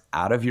cards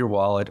out of your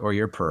wallet or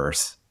your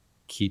purse,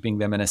 keeping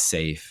them in a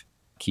safe,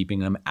 keeping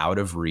them out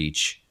of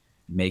reach,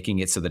 making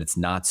it so that it's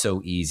not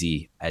so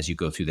easy as you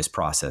go through this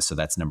process. So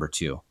that's number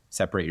 2.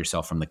 Separate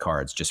yourself from the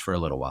cards just for a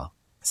little while.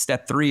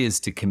 Step 3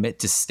 is to commit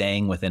to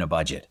staying within a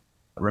budget.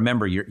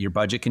 Remember, your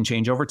budget can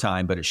change over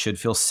time, but it should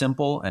feel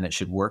simple and it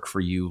should work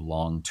for you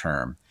long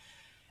term.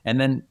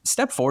 And then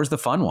step 4 is the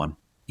fun one.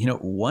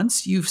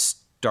 Once you've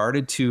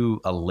started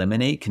to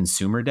eliminate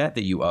consumer debt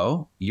that you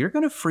owe, you're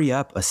going to free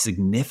up a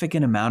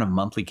significant amount of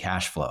monthly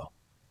cash flow.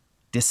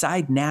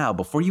 Decide now,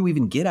 before you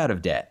even get out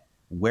of debt,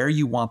 where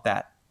you want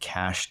that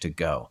cash to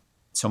go.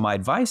 So my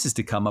advice is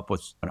to come up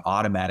with an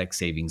automatic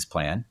savings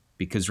plan,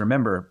 because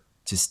remember,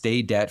 to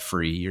stay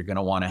debt-free, you're going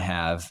to want to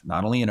have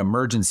not only an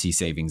emergency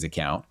savings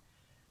account,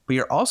 but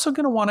you're also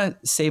going to want to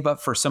save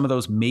up for some of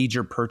those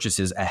major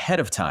purchases ahead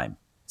of time.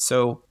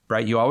 So,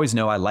 right, you always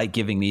know I like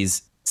giving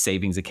these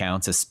savings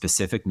accounts a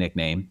specific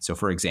nickname. So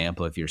for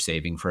example, if you're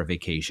saving for a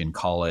vacation,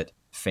 call it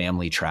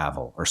family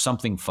travel or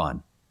something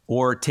fun.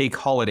 Or take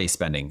holiday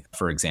spending,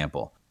 for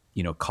example,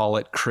 call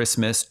it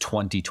Christmas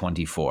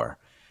 2024.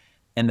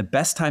 And the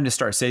best time to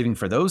start saving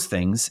for those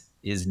things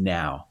is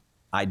now.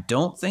 I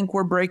don't think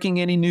we're breaking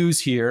any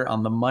news here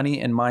on the Money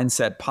and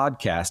Mindset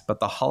podcast, but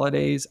the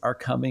holidays are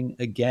coming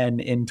again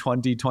in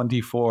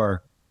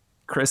 2024.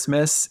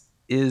 Christmas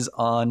is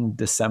on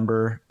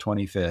December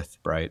 25th,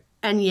 right?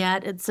 And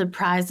yet it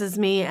surprises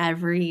me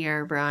every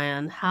year,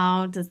 Brian.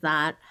 How does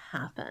that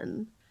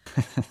happen?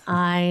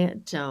 I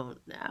don't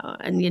know.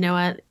 And you know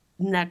what?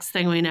 Next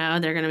thing we know,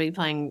 they're going to be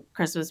playing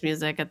Christmas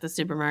music at the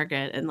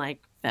supermarket in like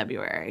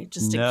February,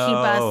 just to keep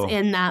us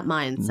in that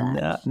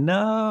mindset.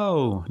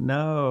 No.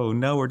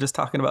 We're just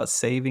talking about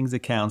savings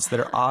accounts that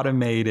are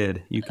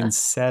automated. You can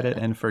set it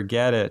and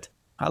forget it.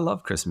 I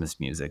love Christmas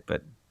music,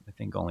 but I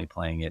think only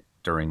playing it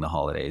during the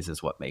holidays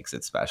is what makes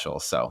it special.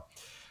 So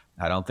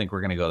I don't think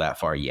we're going to go that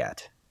far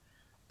yet.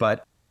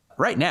 But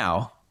right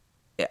now,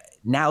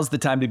 now's the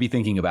time to be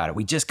thinking about it.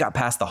 We just got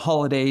past the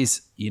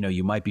holidays.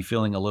 You might be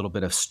feeling a little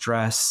bit of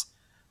stress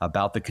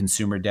about the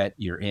consumer debt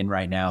you're in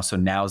right now. So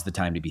now's the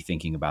time to be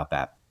thinking about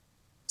that.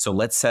 So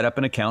let's set up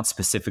an account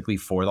specifically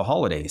for the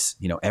holidays.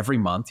 Every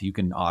month you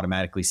can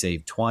automatically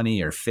save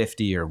 20 or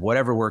 50 or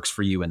whatever works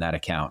for you in that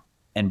account.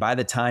 And by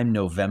the time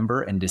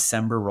November and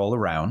December roll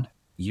around,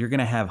 you're going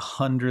to have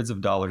hundreds of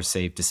dollars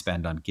saved to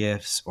spend on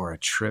gifts or a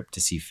trip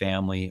to see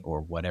family or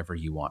whatever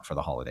you want for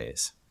the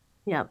holidays.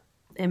 Yep,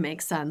 it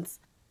makes sense.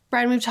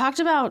 Brian, we've talked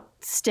about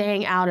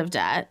staying out of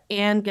debt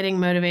and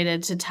getting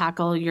motivated to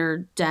tackle your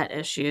debt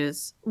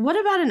issues. What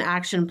about an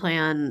action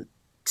plan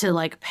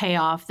to pay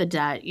off the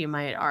debt you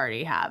might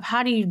already have?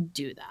 How do you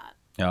do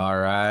that? All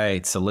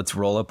right, so let's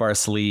roll up our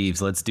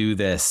sleeves. Let's do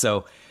this.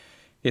 So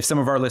if some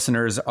of our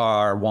listeners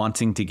are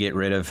wanting to get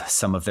rid of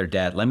some of their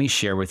debt, let me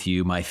share with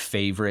you my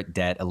favorite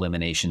debt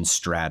elimination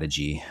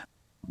strategy,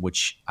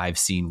 which I've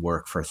seen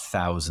work for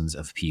thousands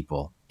of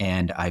people,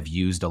 and I've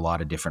used a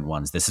lot of different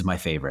ones. This is my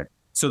favorite.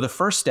 So the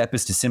first step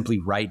is to simply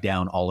write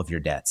down all of your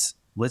debts.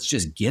 Let's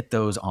just get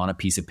those on a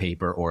piece of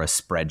paper or a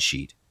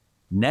spreadsheet.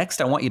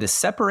 Next, I want you to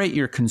separate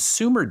your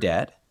consumer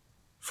debt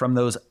from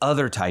those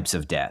other types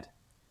of debt.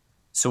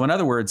 So in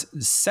other words,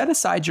 set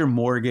aside your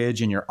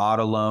mortgage and your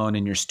auto loan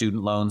and your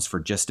student loans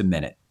for just a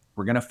minute.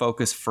 We're going to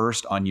focus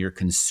first on your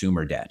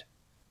consumer debt.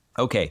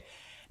 Okay,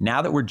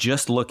 now that we're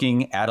just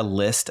looking at a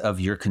list of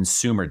your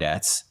consumer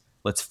debts,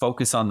 let's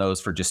focus on those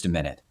for just a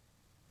minute.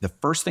 The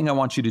first thing I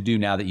want you to do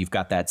now that you've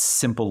got that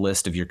simple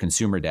list of your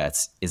consumer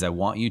debts is I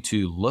want you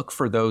to look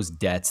for those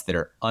debts that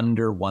are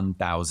under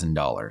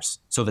 $1,000.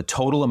 So the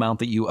total amount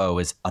that you owe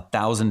is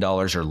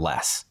 $1,000 or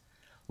less.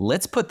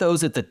 Let's put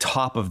those at the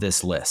top of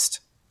this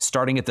list,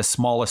 starting at the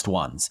smallest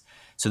ones.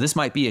 So this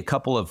might be a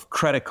couple of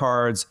credit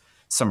cards,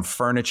 some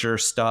furniture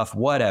stuff,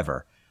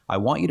 whatever. I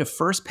want you to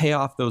first pay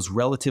off those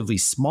relatively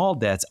small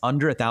debts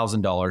under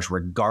 $1,000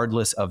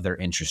 regardless of their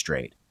interest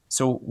rate.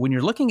 So when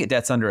you're looking at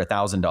debts under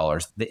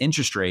 $1,000, the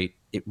interest rate,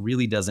 it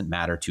really doesn't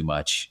matter too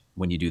much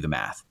when you do the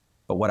math.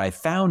 But what I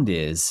found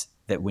is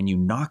that when you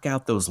knock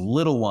out those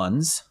little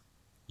ones,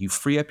 you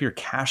free up your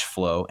cash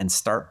flow and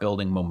start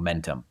building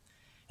momentum.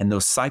 And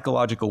those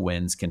psychological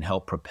wins can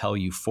help propel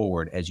you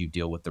forward as you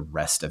deal with the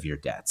rest of your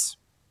debts.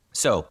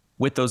 So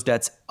with those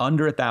debts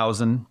under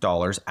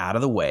 $1,000 out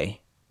of the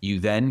way,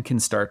 you then can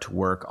start to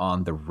work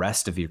on the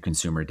rest of your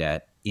consumer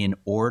debt in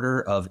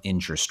order of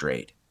interest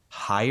rate.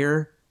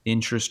 Higher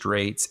interest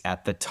rates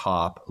at the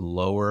top,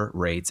 lower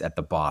rates at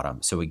the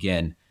bottom. So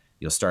again,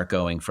 you'll start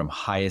going from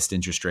highest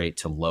interest rate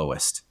to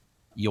lowest.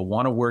 You'll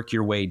want to work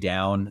your way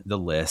down the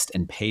list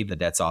and pay the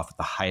debts off at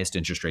the highest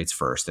interest rates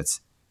first.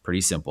 It's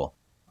pretty simple.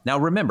 Now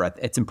remember,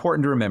 it's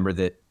important to remember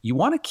that you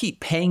want to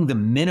keep paying the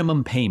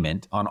minimum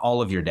payment on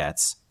all of your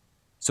debts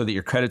so that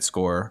your credit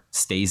score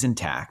stays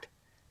intact.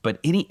 But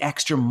any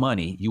extra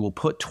money you will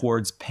put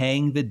towards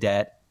paying the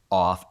debt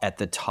off at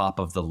the top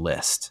of the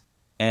list.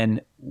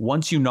 And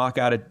once you knock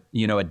out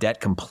a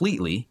debt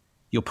completely,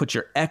 you'll put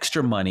your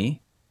extra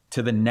money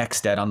to the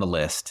next debt on the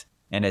list.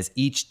 And as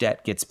each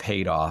debt gets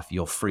paid off,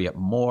 you'll free up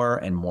more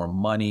and more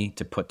money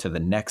to put to the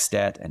next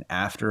debt. And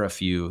after a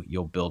few,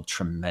 you'll build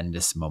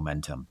tremendous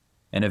momentum.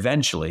 And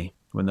eventually,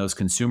 when those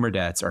consumer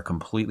debts are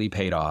completely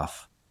paid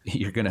off,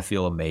 you're going to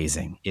feel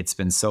amazing. It's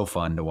been so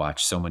fun to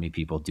watch so many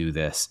people do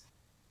this.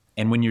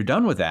 And when you're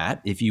done with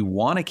that, if you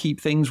want to keep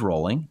things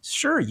rolling,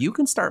 sure, you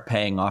can start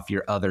paying off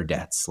your other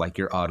debts like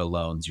your auto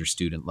loans, your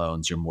student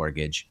loans, your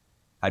mortgage.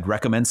 I'd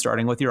recommend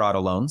starting with your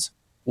auto loans.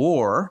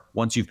 Or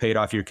once you've paid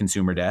off your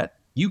consumer debt,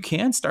 you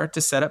can start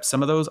to set up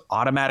some of those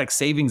automatic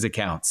savings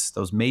accounts,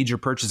 those major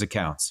purchase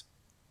accounts.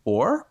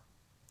 Or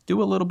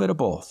do a little bit of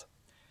both.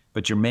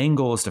 But your main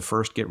goal is to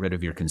first get rid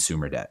of your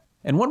consumer debt.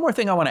 And one more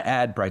thing I want to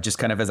add, Bright, just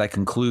kind of as I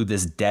conclude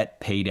this debt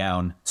pay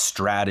down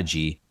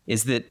strategy,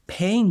 is that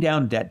paying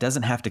down debt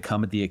doesn't have to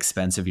come at the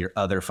expense of your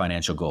other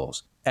financial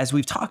goals. As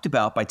we've talked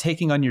about, by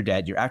taking on your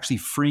debt, you're actually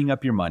freeing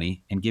up your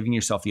money and giving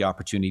yourself the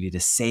opportunity to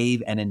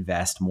save and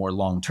invest more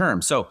long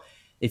term. So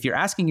if you're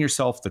asking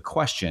yourself the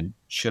question,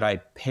 should I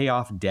pay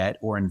off debt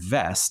or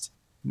invest?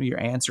 Your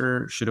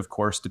answer should, of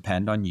course,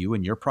 depend on you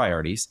and your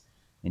priorities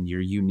and your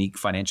unique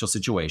financial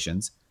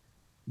situations.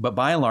 But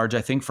by and large,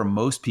 I think for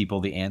most people,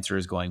 the answer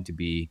is going to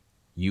be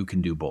you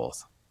can do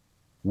both,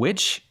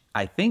 which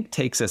I think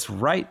takes us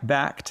right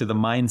back to the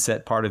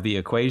mindset part of the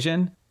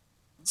equation.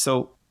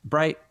 So,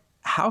 Bright,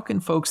 how can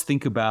folks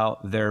think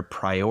about their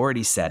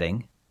priority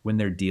setting when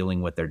they're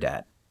dealing with their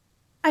debt?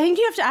 I think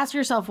you have to ask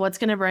yourself what's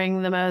going to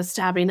bring the most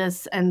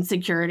happiness and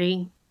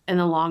security in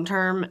the long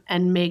term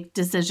and make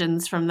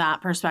decisions from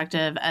that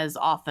perspective as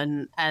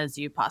often as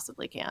you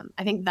possibly can.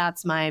 I think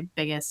that's my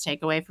biggest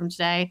takeaway from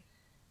today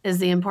is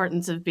the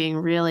importance of being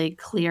really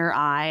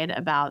clear-eyed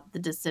about the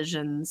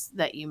decisions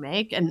that you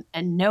make and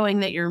knowing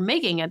that you're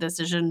making a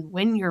decision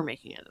when you're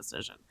making a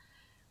decision.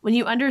 When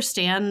you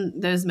understand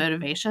those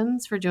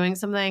motivations for doing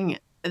something,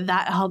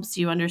 that helps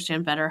you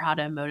understand better how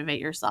to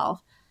motivate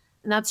yourself.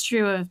 And that's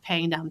true of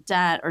paying down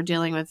debt or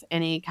dealing with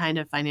any kind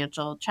of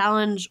financial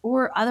challenge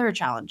or other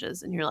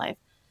challenges in your life.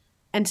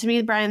 And to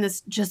me, Brian,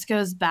 this just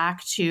goes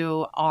back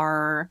to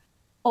our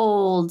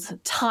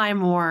old,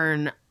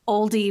 time-worn,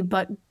 oldie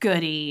but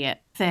goodie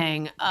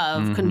thing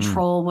of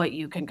control what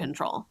you can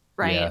control,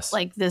 right? Yes.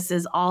 Like this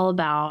is all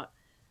about,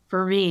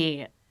 for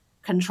me,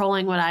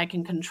 controlling what I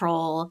can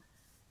control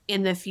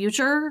in the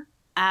future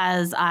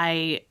as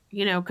I,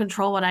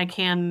 control what I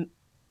can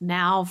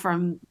now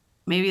from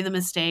maybe the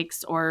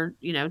mistakes or,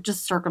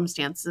 just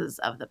circumstances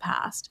of the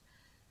past.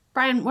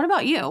 Brian, what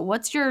about you?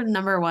 What's your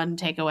number one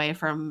takeaway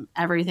from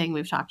everything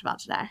we've talked about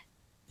today?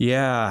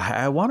 Yeah,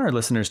 I want our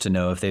listeners to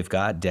know if they've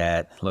got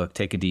debt, look,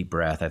 take a deep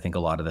breath. I think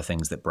a lot of the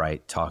things that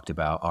Bright talked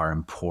about are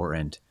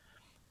important.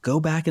 Go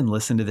back and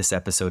listen to this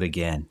episode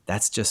again.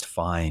 That's just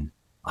fine.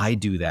 I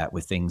do that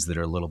with things that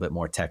are a little bit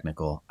more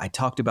technical. I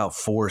talked about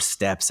 4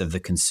 steps of the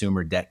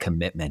consumer debt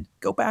commitment.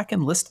 Go back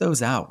and list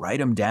those out, write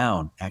them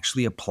down,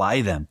 actually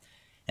apply them.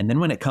 And then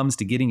when it comes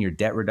to getting your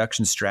debt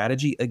reduction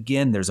strategy,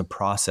 again, there's a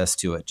process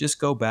to it. Just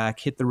go back,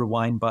 hit the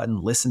rewind button,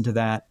 listen to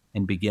that,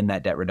 and begin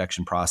that debt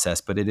reduction process.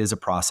 But it is a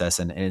process,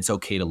 and it's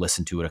okay to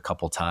listen to it a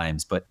couple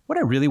times. But what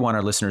I really want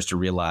our listeners to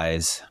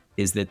realize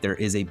is that there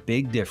is a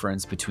big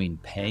difference between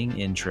paying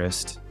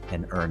interest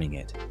and earning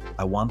it.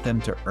 I want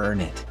them to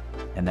earn it.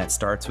 And that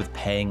starts with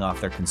paying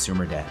off their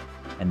consumer debt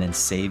and then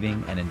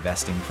saving and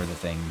investing for the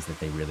things that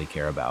they really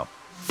care about.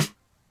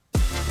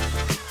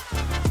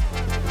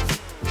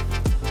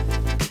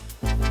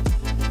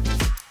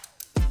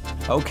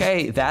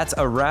 Okay, that's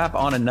a wrap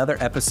on another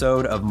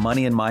episode of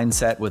Money and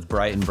Mindset with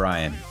Bright and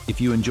Brian. If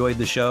you enjoyed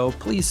the show,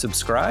 please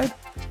subscribe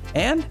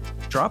and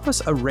drop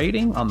us a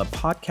rating on the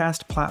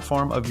podcast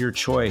platform of your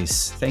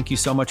choice. Thank you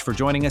so much for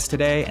joining us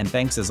today. And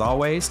thanks as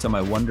always to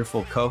my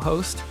wonderful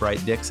co-host,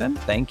 Bright Dixon.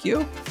 Thank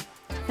you.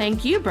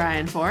 Thank you,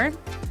 Brian Ford.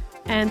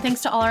 And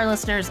thanks to all our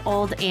listeners,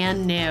 old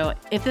and new.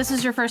 If this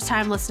is your first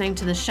time listening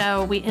to the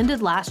show, we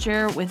ended last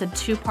year with a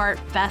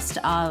 2-part best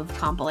of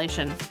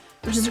compilation,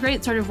 which is a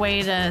great sort of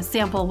way to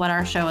sample what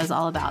our show is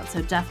all about.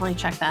 So definitely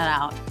check that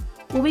out.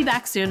 We'll be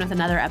back soon with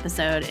another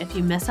episode. If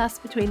you miss us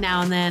between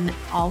now and then,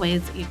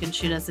 always you can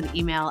shoot us an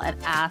email at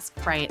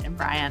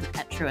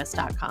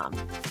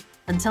askbrightandbrian@truist.com.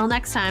 Until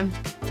next time.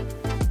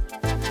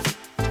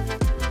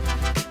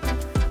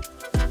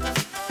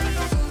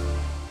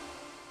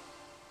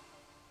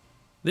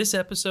 This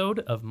episode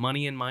of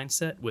Money and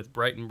Mindset with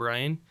Bright and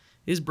Brian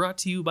is brought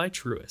to you by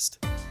Truist.